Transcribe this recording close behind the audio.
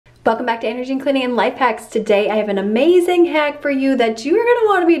Welcome back to Energy and Cleaning and Life Hacks. Today I have an amazing hack for you that you are going to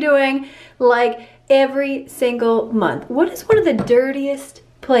want to be doing like every single month. What is one of the dirtiest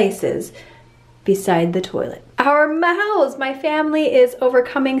places beside the toilet? Our mouths. My family is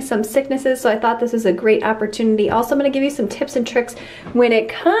overcoming some sicknesses, so I thought this was a great opportunity. Also, I'm going to give you some tips and tricks when it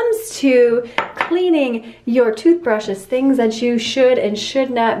comes to cleaning your toothbrushes, things that you should and should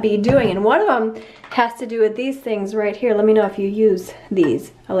not be doing. And one of them has to do with these things right here. Let me know if you use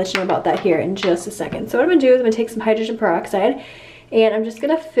these. I'll let you know about that here in just a second. So what I'm going to do is I'm going to take some hydrogen peroxide and I'm just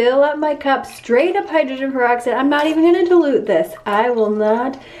going to fill up my cup, straight up hydrogen peroxide. I'm not even going to dilute this. I will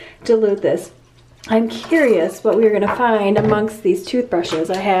not dilute this. I'm curious what we're going to find amongst these toothbrushes.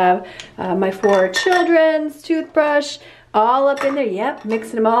 I have my 4 children's toothbrush all up in there. Yep,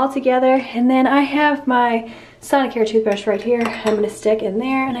 mixing them all together. And then I have my Sonicare toothbrush right here. I'm going to stick in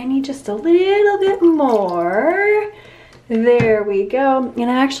there, and I need just a little bit more. There we go. And I'm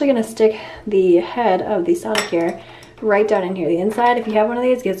actually going to stick the head of the Sonicare right down in here. The inside, if you have one of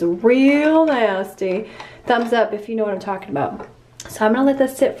these, gets real nasty. Thumbs up if you know what I'm talking about. So I'm going to let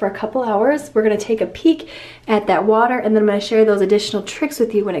this sit for a couple hours. We're going to take a peek at that water, and then I'm going to share those additional tricks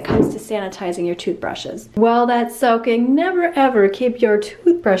with you when it comes to sanitizing your toothbrushes. While that's soaking, never ever keep your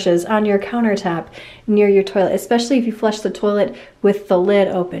toothbrushes on your countertop near your toilet, especially if you flush the toilet with the lid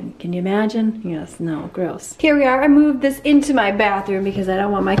open. Can you imagine? Yes, no, gross. Here we are. I moved this into my bathroom because I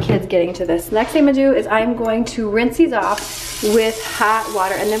don't want my kids getting to this. Next thing I'm going to do is I'm going to rinse these off with hot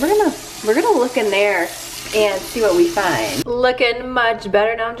water, and then we're gonna look in there and see what we find. Looking much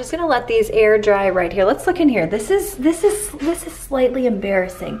better. Now I'm just gonna let these air dry right here. Let's look in here. This is slightly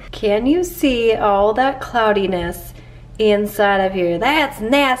embarrassing. Can you see all that cloudiness inside of here? That's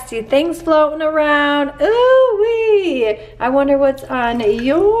nasty. Things floating around. Ooh-wee. I wonder what's on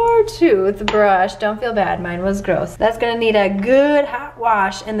your toothbrush. Don't feel bad, mine was gross. That's gonna need a good hot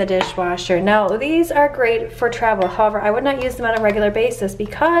wash in the dishwasher. Now, these are great for travel. However, I would not use them on a regular basis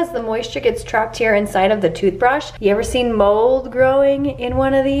because the moisture gets trapped here inside of the toothbrush. You ever seen mold growing in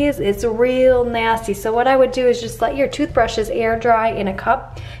one of these? It's real nasty. So what I would do is just let your toothbrushes air dry in a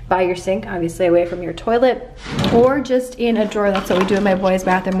cup by your sink, obviously away from your toilet, or just in a drawer. That's what we do in my boys'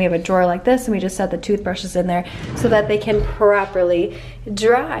 bathroom. We have a drawer like this, and we just set the toothbrushes in there so that they can properly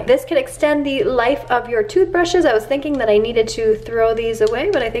dry. This can extend the life of your toothbrushes. I was thinking that I needed to throw these away,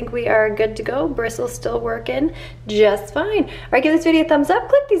 but I think we are good to go. Bristles still working just fine. All right, give this video a thumbs up.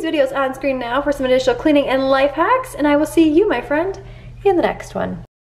 Click these videos on screen now for some additional cleaning and life hacks, and I will see you, my friend, in the next one.